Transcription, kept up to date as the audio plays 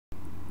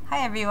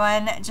Hi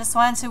everyone, just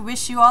wanted to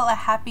wish you all a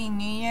happy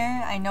new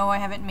year. I know I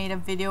haven't made a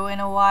video in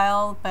a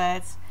while,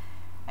 but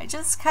I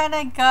just kind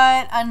of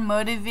got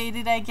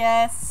unmotivated, I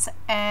guess,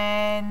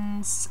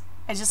 and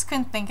I just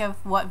couldn't think of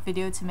what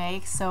video to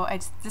make, so I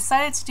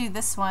decided to do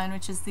this one,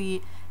 which is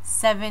the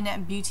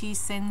 7 beauty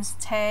sins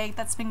tag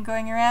that's been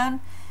going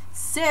around.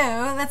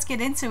 So let's get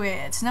into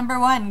it. Number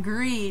 1,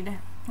 greed.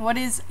 What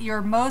is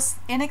your most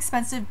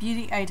inexpensive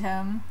beauty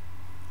item?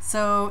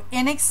 So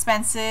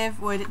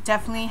inexpensive would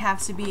definitely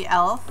have to be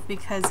e.l.f.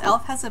 because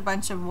e.l.f. has a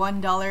bunch of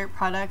 $1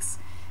 products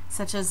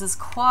such as this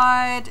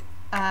quad,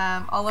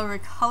 all over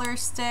color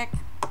stick,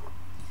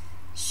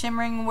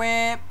 shimmering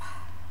whip,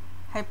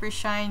 hyper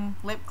shine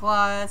lip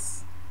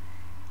gloss,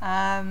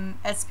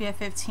 SPF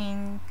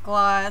 15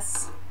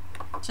 gloss.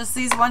 Just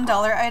these $1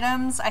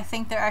 items, I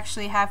think they're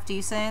actually half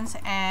decent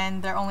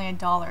and they're only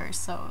 $1,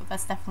 so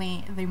that's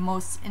definitely the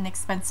most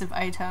inexpensive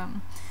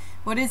item.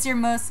 What is your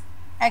most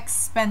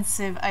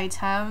expensive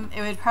item?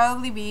 It would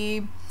probably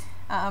be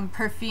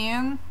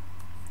perfume.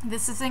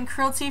 This isn't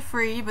cruelty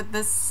free, but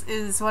this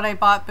is what I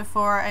bought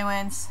before I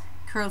went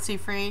cruelty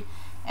free,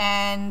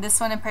 and this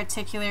one in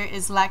particular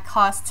is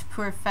Lacoste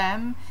Pour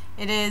Femme.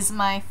 It is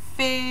my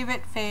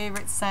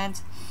favorite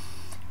scent.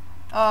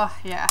 Oh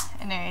yeah,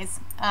 anyways,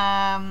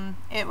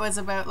 it was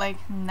about like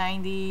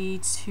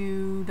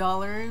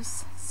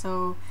 $92,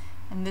 so,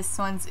 and this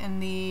one's in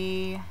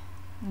the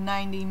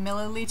 90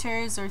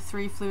 milliliters or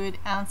 3 fluid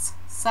ounce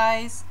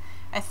size.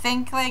 I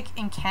think like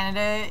in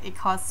Canada it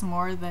costs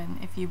more than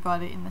if you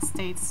bought it in the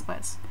States,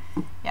 but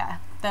yeah,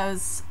 that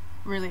was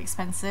really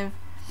expensive.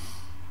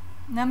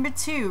 Number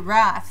 2,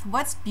 Wrath.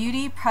 What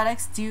beauty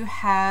products do you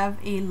have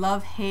a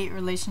love-hate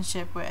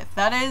relationship with?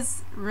 That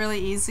is really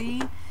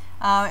easy.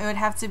 It would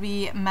have to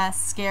be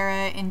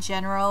mascara in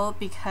general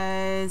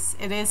because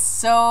it is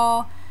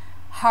so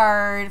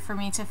hard for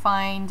me to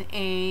find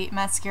a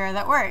mascara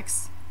that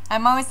works.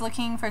 I'm always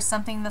looking for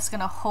something that's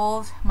going to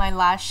hold my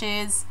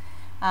lashes,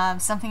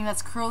 something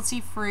that's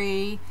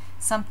cruelty-free,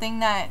 something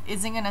that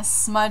isn't going to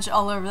smudge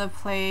all over the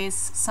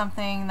place,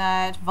 something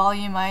that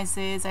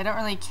volumizes. I don't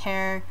really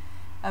care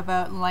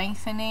about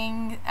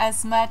lengthening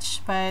as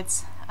much,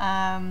 but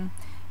yeah,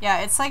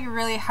 it's like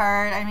really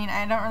hard. I mean,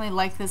 I don't really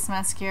like this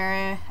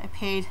mascara. I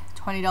paid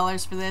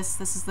 $20 for this.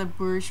 This is the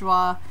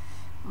Bourjois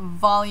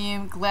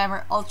Volume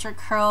Glamour Ultra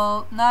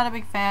Curl. Not a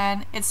big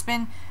fan. It's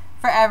been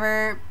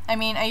forever. I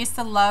mean, I used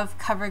to love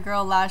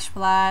CoverGirl Lash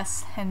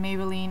Blast and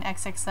Maybelline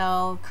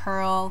XXL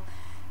Curl,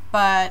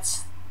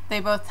 but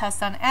they both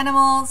test on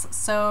animals,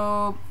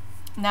 so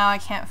now I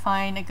can't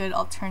find a good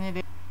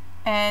alternative.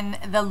 And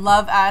the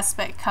love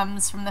aspect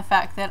comes from the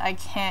fact that I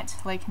can't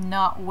like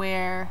not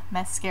wear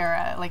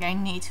mascara. Like, I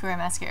need to wear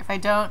mascara. If I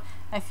don't,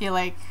 I feel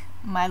like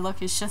my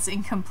look is just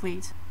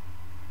incomplete.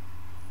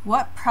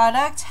 What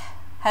product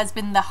has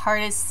been the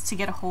hardest to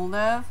get a hold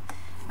of?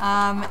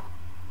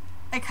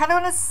 I kind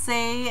of want to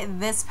say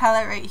this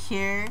palette right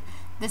here.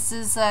 This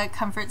is a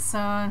Comfort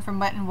Zone from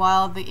Wet n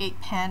Wild, the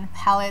 8-pan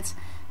palette,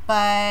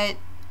 but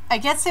I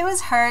guess it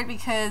was hard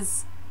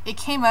because it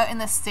came out in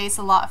the States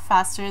a lot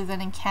faster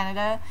than in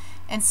Canada,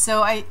 and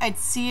so I'd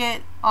see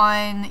it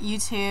on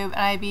YouTube and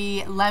I'd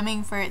be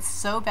lemming for it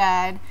so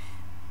bad,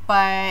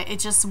 but it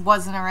just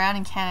wasn't around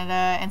in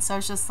Canada, and so I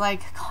was just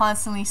like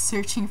constantly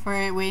searching for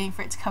it, waiting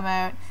for it to come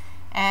out.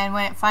 And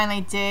when it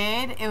finally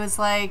did, it was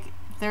like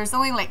there's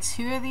only like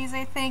 2 of these,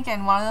 I think,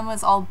 and one of them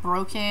was all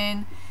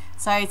broken,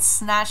 so I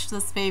snatched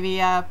this baby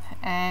up,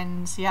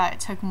 and yeah, it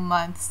took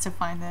months to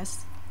find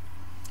this.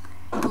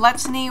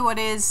 Gluttony. What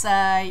is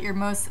your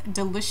most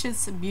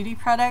delicious beauty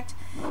product?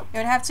 It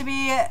would have to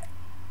be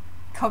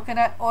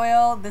coconut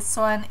oil. This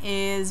one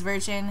is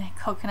virgin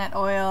coconut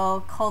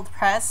oil, cold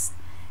pressed,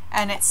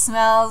 and it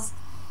smells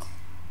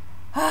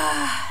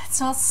it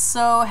smells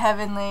so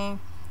heavenly.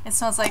 It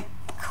smells like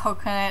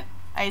coconut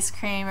ice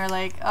cream, or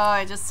like, oh,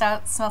 it just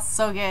smells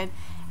so good.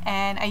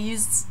 And I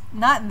used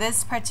not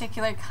this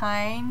particular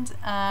kind,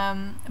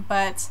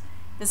 but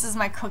this is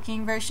my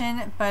cooking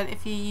version, but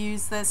if you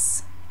use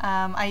this,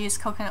 I use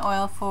coconut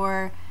oil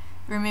for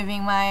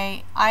removing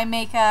my eye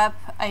makeup.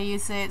 I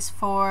use it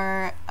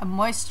for a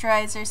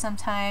moisturizer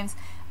sometimes.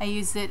 I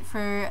use it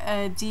for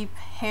a deep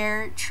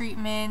hair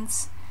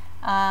treatment.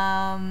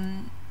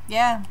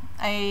 Yeah,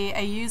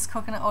 I use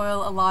coconut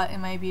oil a lot in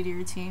my beauty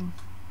routine.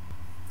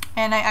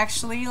 And I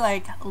actually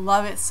like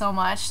love it so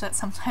much that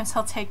sometimes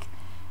I'll take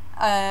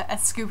a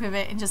scoop of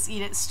it and just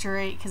eat it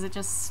straight because it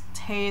just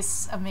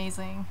tastes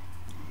amazing.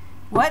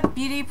 What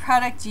beauty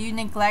product do you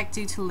neglect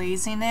due to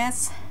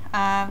laziness?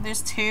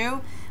 There's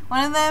 2.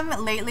 One of them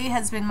lately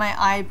has been my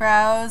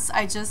eyebrows.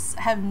 I just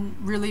have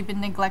really been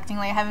neglecting.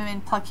 Like, I haven't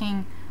been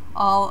plucking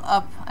all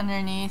up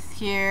underneath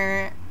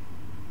here.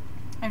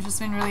 I've just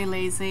been really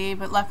lazy,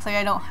 but luckily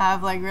I don't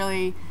have like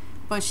really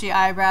bushy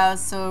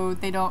eyebrows, so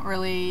they don't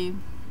really,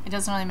 it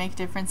doesn't really make a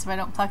difference if I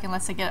don't pluck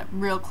unless I get up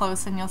real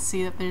close, and you'll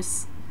see that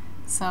there's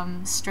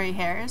some stray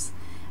hairs.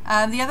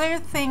 The other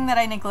thing that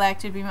I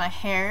neglect would be my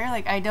hair.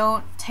 Like, I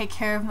don't take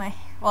care of my,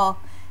 well,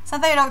 it's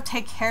not that I don't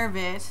take care of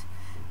it,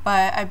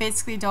 but I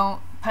basically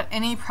don't put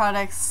any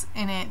products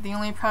in it. The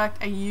only product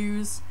I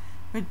use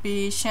would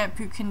be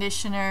shampoo,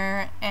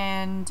 conditioner,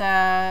 and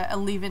a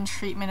leave-in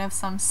treatment of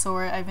some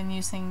sort. I've been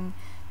using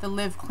the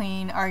Live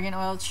Clean argan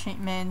oil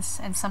treatments,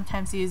 and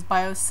sometimes use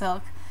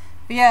BioSilk.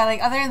 But yeah,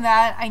 like other than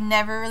that, I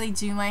never really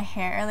do my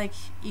hair. Like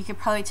you could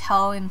probably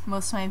tell in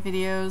most of my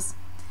videos,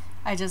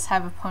 I just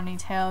have a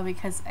ponytail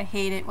because I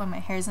hate it when my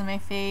hair's in my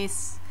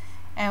face.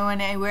 And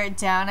when I wear it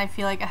down, I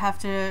feel like I have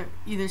to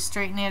either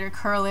straighten it or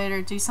curl it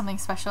or do something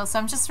special. So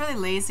I'm just really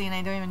lazy and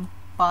I don't even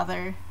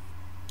bother.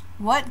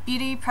 What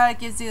beauty product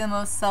gives you the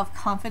most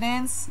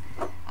self-confidence?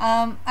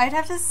 I'd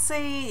have to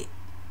say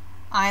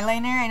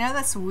eyeliner. I know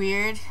that's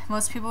weird.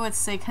 Most people would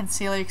say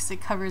concealer because it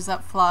covers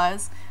up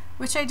flaws,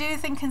 which I do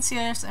think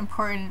concealer is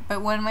important,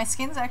 but when my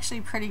skin's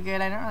actually pretty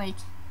good, I don't really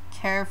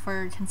care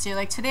for concealer.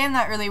 Like today I'm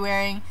not really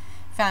wearing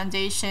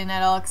foundation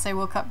at all because I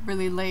woke up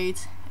really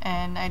late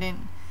and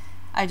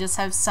I just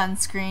have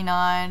sunscreen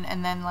on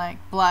and then like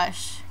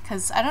blush,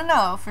 because I don't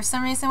know, for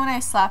some reason when I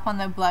slap on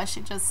the blush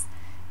it just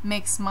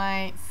makes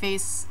my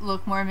face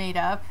look more made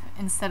up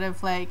instead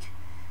of like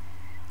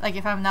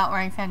if I'm not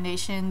wearing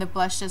foundation, the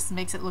blush just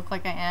makes it look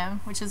like I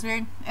am, which is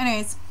weird.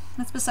 Anyways,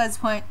 that's besides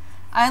the point.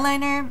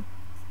 Eyeliner,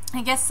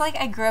 I guess like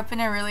I grew up in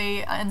a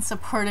really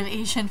unsupportive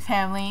Asian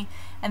family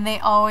and they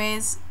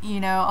always,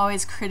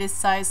 always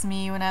criticized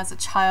me when I was a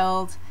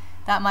child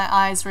that my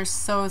eyes were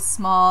so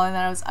small and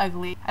that I was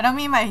ugly. I don't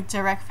mean my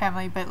direct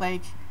family, but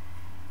like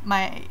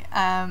my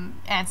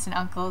aunts and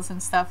uncles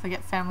and stuff, like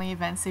at family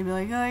events, they'd be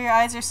like, oh, your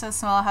eyes are so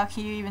small, how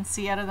can you even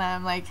see out of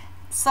them? Like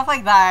stuff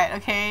like that,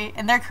 okay?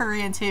 And they're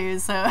Korean too,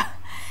 so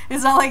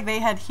it's not like they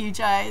had huge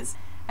eyes.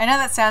 I know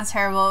that sounds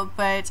terrible,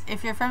 but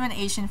if you're from an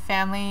Asian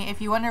family,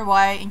 if you wonder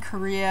why in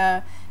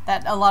Korea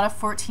that a lot of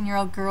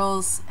 14-year-old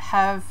girls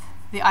have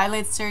the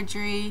eyelid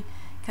surgery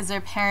because their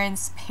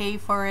parents pay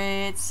for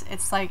it,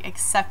 it's like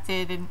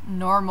accepted and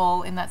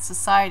normal in that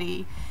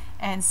society.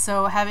 And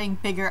so having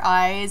bigger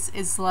eyes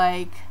is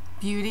like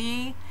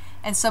beauty.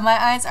 And so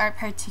my eyes aren't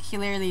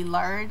particularly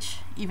large,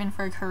 even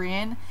for a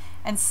Korean.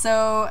 And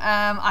so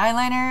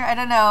eyeliner, I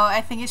don't know, I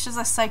think it's just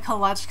a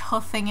psychological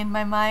thing in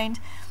my mind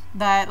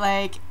that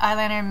like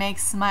eyeliner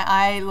makes my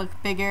eye look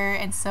bigger,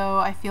 and so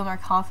I feel more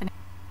confident.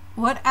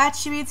 What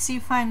attributes do you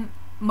find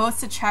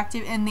most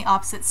attractive in the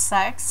opposite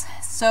sex?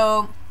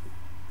 So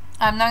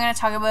I'm not going to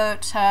talk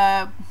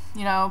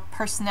about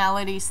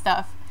personality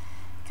stuff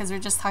because we're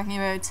just talking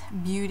about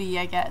beauty,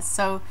 I guess.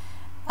 So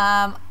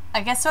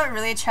I guess what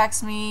really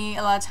attracts me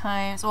a lot of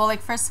times, well,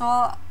 like first of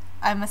all,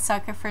 I'm a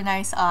sucker for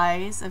nice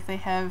eyes. If they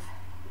have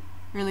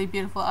really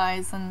beautiful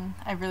eyes, then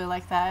I really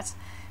like that.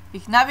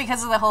 Not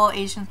because of the whole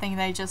Asian thing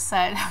that I just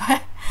said,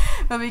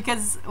 but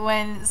because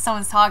when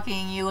someone's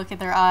talking, you look at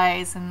their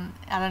eyes, and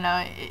I don't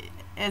know,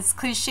 as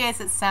cliche as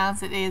it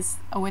sounds, it is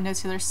a window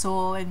to their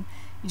soul, and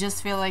you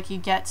just feel like you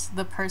get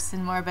the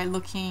person more by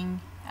looking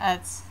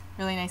at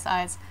really nice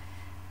eyes,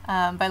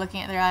 by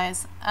looking at their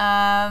eyes.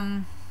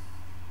 And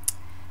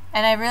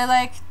I really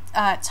like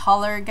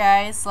taller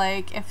guys,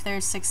 like if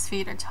they're 6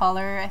 feet or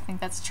taller, I think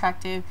that's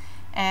attractive.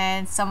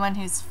 And someone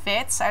who's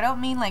fit. I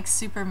don't mean like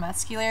super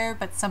muscular,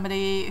 but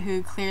somebody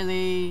who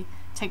clearly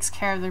takes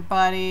care of their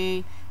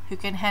body, who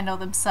can handle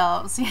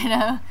themselves,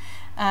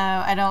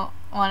 I don't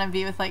want to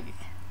be with like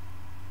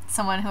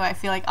someone who I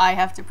feel like I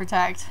have to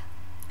protect.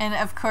 And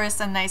of course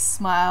a nice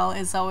smile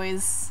is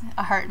always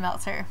a heart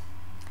melter.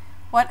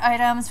 What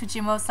items would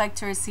you most like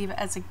to receive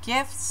as a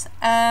gift?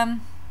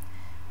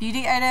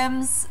 Beauty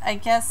items, I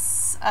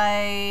guess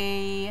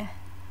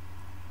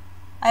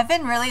I've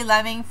been really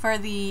loving for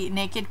the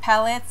Naked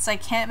palettes. I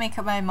can't make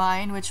up my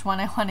mind which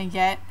one I want to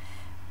get,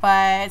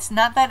 but it's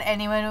not that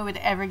anyone would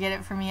ever get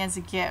it for me as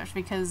a gift,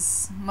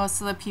 because most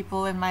of the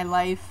people in my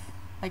life,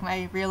 like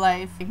my real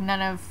life, like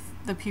none of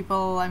the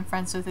people I'm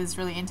friends with is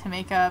really into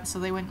makeup, so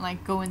they wouldn't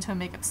like go into a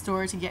makeup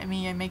store to get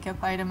me a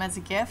makeup item as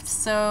a gift.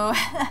 So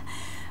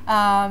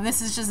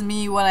this is just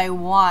me what I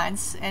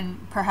want,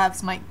 and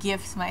perhaps might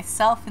gift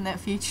myself in the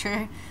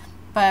future.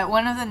 But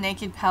one of the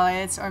Naked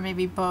palettes, or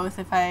maybe both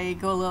if I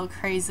go a little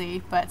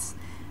crazy, but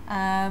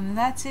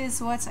that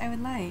is what I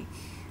would like.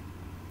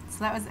 So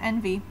that was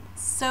Envy.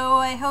 So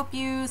I hope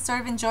you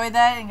sort of enjoyed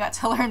that and got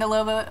to learn a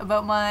little bit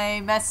about my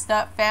messed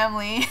up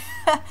family.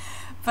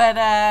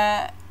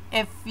 But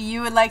if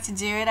you would like to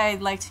do it,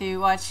 I'd like to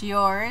watch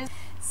yours.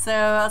 So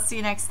I'll see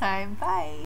you next time. Bye!